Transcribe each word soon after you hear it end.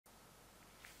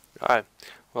Hi,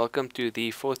 welcome to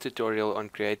the fourth tutorial on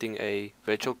creating a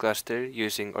virtual cluster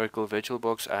using Oracle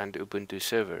VirtualBox and Ubuntu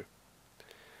Server.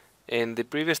 In the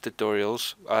previous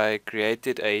tutorials, I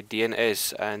created a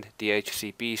DNS and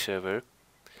DHCP server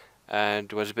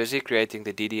and was busy creating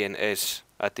the DDNS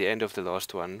at the end of the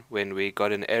last one when we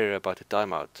got an error about a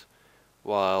timeout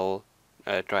while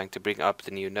trying to bring up the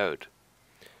new node.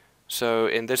 So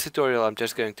in this tutorial, I'm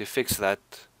just going to fix that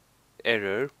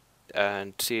error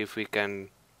and see if we can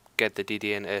get the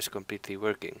DDNS completely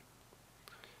working.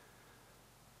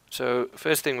 So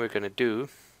first thing we're going to do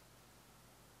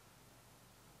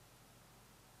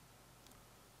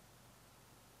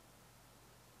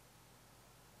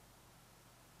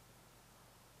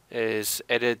is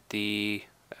edit the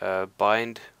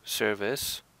bind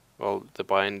service, well, the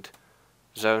bind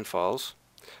zone files.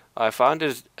 I found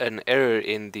an error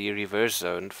in the reverse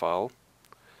zone file.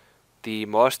 The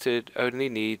master only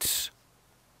needs,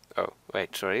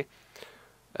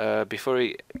 before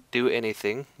we do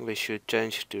anything, we should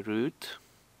change the root.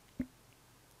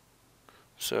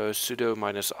 So sudo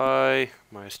 -i,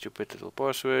 my stupid little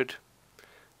password,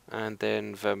 and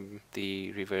then vim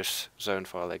the reverse zone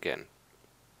file again.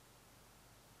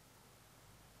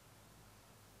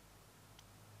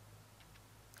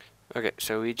 Okay,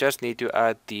 so we just need to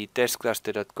add the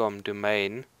testcluster.com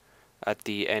domain at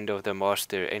the end of the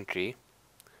master entry.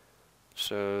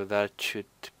 So that should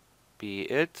be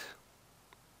it.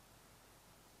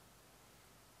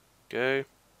 Okay.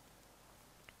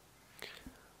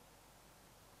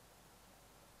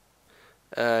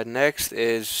 Next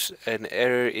is an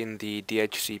error in the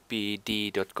dhcp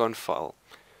d.conf file.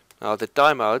 Now the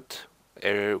timeout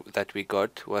error that we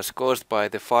got was caused by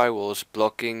the firewalls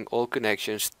blocking all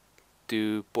connections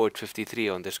to port 53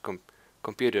 on this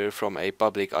computer from a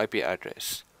public IP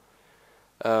address.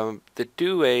 The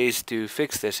two ways to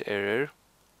fix this error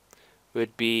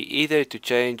would be either to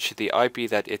change the IP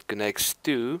that it connects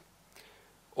to,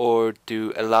 or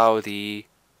to allow the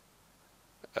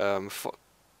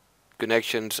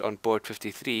connections on port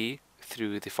 53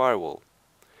 through the firewall.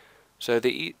 So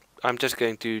I'm just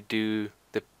going to do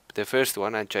the first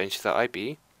one and change the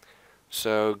IP.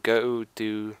 So go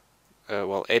to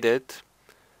edit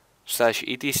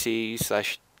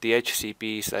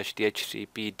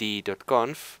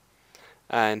 /etc/dhcp/dhcpd.conf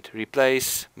and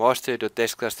replace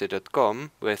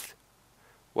master.testcluster.com with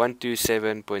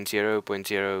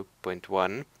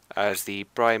 127.0.0.1 as the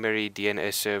primary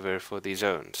DNS server for the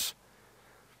zones.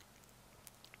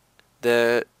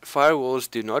 The firewalls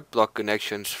do not block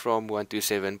connections from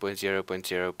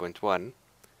 127.0.0.1,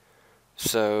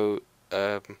 so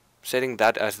setting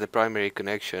that as the primary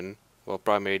connection, or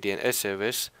primary DNS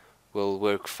service, will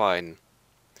work fine.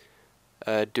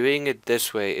 Doing it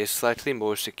this way is slightly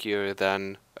more secure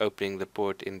than opening the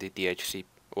port in the DHCP,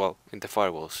 in the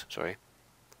firewalls, sorry.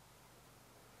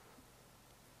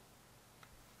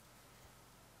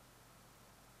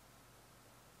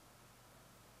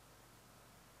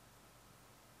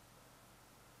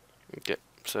 Okay,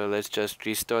 so let's just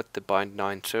restart the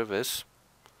bind9 service.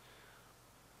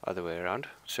 Other way around.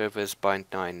 Service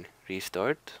bind9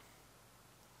 restart.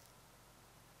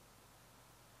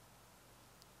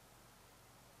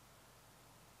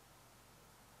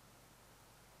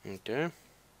 Okay.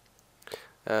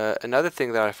 Another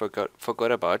thing that I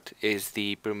forgot about is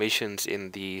the permissions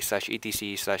in the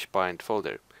 /etc/bind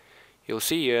folder. You'll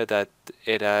see here that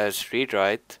it has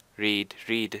read-write,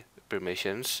 read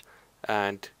permissions,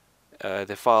 and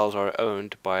the files are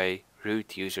owned by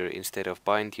root user instead of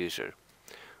bind user.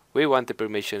 We want the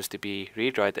permissions to be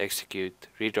read-write execute,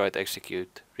 read-write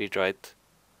execute, read-write.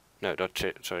 No,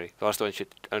 sorry. Last one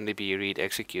should only be read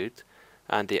execute,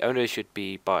 and the owner should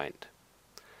be bind.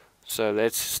 So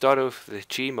let's start off with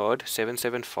gmod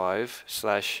 775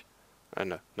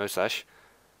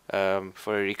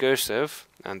 for a recursive,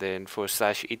 and then for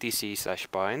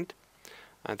 /etc/bind,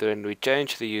 and then we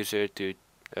change the user to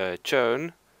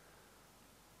chown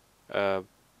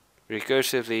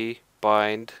recursively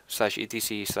bind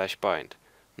 /etc/bind.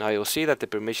 Now you'll see that the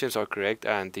permissions are correct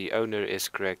and the owner is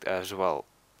correct as well.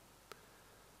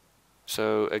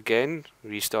 So again,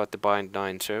 restart the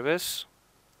bind9 service.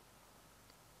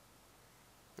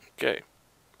 Okay.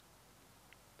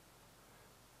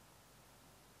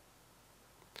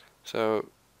 So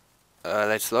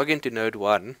let's log into node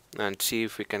 1 and see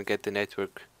if we can get the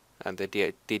network and the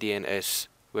DDNS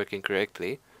working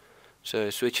correctly.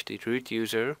 So switch the root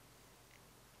user.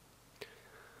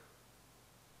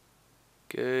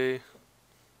 Okay.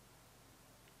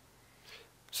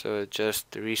 So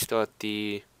just restart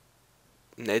the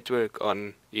network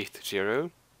on ETH0.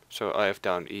 So I have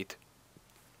down ETH.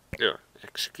 Yeah,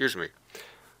 excuse me.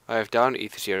 ifdown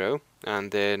eth0,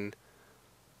 and then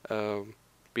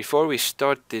before we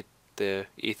start the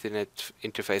Ethernet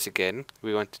interface again,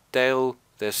 we want to tail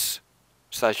this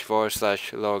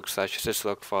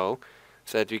 /var/log/syslog file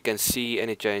so that we can see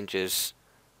any changes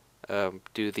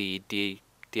to the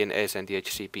DNS and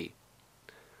DHCP.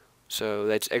 So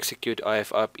let's execute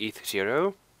ifup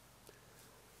eth0,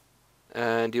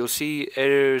 and you'll see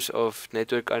errors of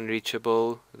network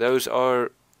unreachable. Those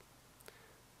are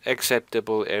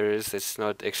acceptable errors. That's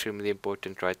not extremely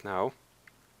important right now.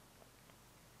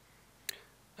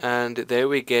 And there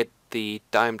we get the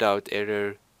timed out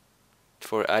error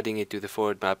for adding it to the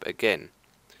forward map again.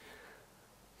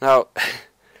 Now,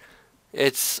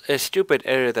 it's a stupid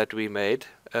error that we made.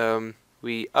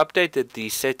 We updated the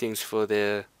settings for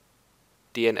the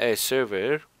DNS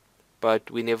server,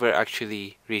 but we never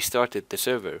actually restarted the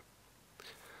server.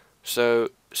 So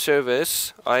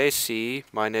service ISC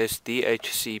minus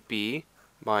DHCP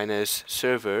minus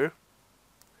server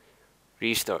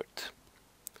restart.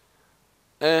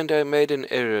 And I made an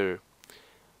error.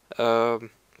 So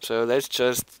let's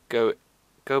just go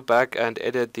back and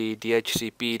edit the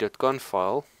dhcp.conf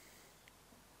file,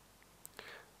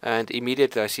 and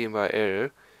immediately I see my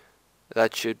error.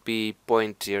 That should be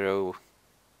 0.0,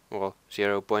 well,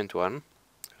 0.1.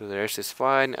 So the rest is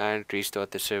fine, and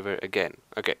restart the server again.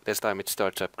 Okay, this time it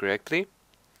starts up correctly.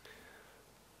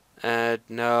 And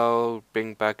now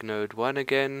bring back node 1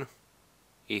 again,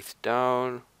 eth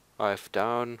down,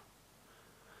 ifdown,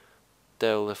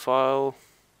 tail the file,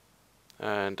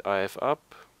 and ifup.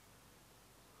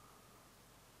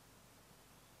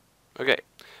 Okay,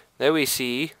 there we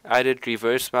see added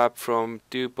reverse map from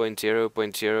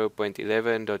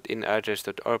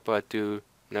 2.0.0.11.inaddress.arpa to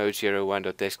node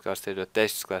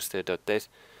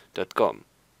 01.testcluster.testcluster.test.com.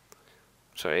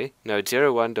 Sorry, node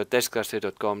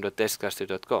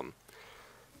 01.testcluster.com.testcluster.com.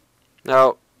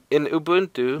 Now, in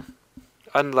Ubuntu,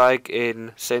 unlike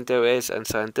in CentOS and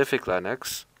Scientific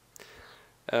Linux,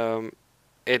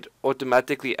 it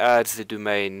automatically adds the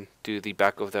domain to the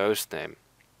back of the hostname.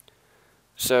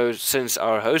 So since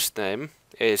our hostname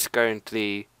is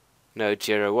currently node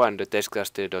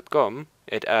 01.testcluster.com,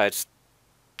 it adds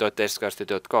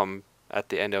 .testcluster.com at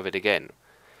the end of it again.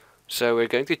 So we're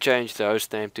going to change the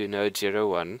hostname to node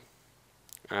 01,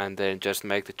 and then just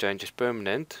make the changes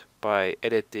permanent by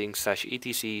editing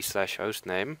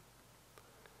 /etc/hostname.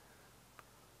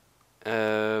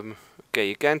 Okay,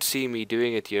 you can't see me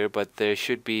doing it here, but there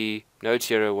should be node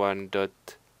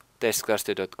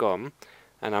 01.testcluster.com,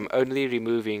 and I'm only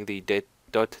removing the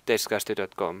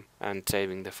 .testcluster.com and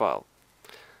saving the file.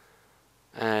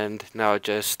 And now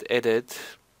just edit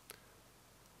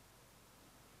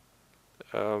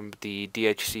the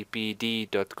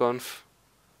dhcpd.conf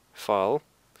file.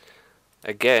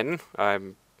 Again,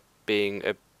 I'm being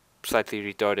slightly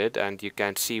retarded, and you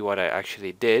can't see what I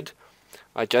actually did.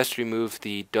 I just removed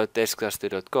the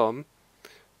 .testcluster.com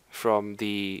from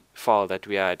the file that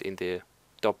we had in the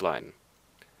top line.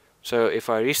 So if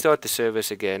I restart the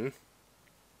service again,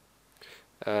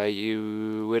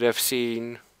 you would have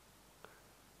seen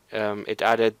it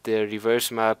added the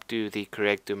reverse map to the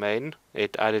correct domain.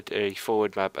 It added a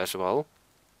forward map as well.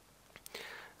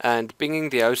 And pinging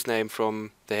the hostname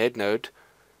from the head node,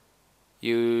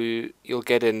 you'll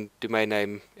get a domain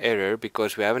name error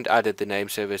because we haven't added the name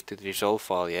service to the resolve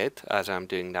file yet, as I'm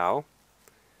doing now.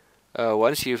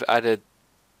 Once you've added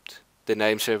the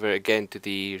name server again to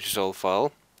the resolve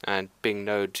file and ping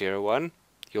node 01,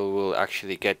 you will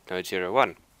actually get node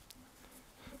 01.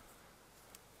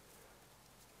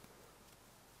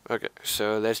 Okay,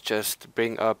 so let's just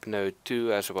bring up node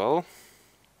 2 as well.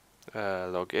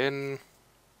 Log in.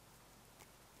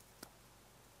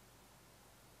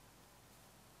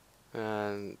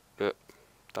 And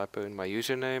typo in my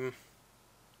username.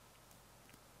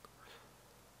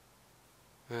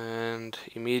 And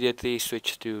immediately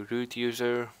switch to root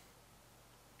user.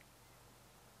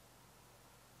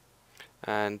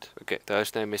 And okay, the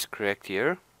hostname is correct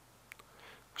here.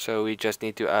 So we just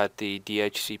need to add the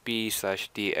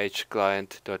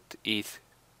dhcp/dhclient.eth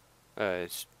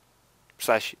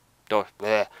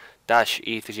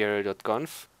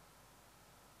 /eth0.conf.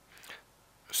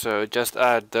 So just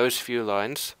add those few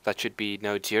lines, that should be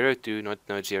node 02, not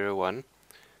node 01,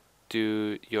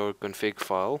 to your config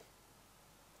file.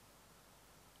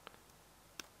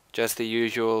 Just the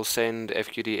usual send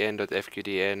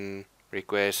fqdn.fqdn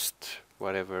request,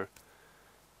 whatever.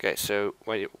 Okay, so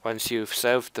once you've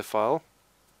saved the file,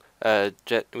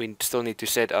 we still need to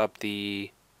set up the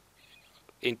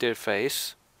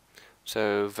interface.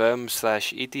 So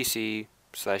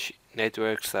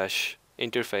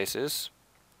verm/etc/network/interfaces,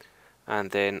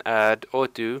 and then add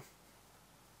auto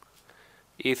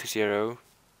ETH0,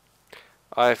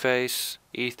 iFace,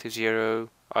 ETH0,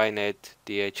 iNet,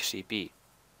 DHCP.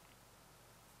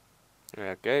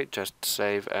 Okay, just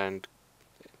save and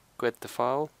quit the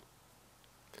file.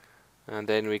 And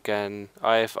then we can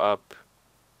IF up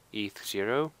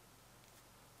ETH0.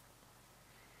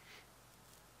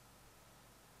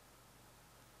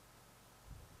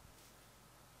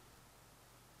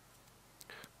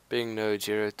 Ping node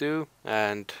 02,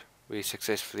 and we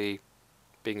successfully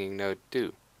pinging node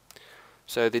 2.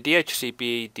 So the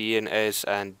DHCP, DNS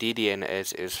and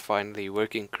DDNS is finally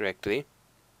working correctly.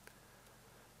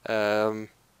 In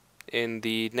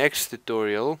the next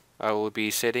tutorial I will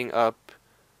be setting up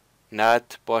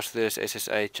NAT, Postgres,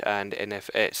 SSH and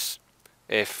NFS,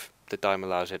 if the time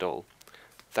allows at all.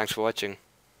 Thanks for watching.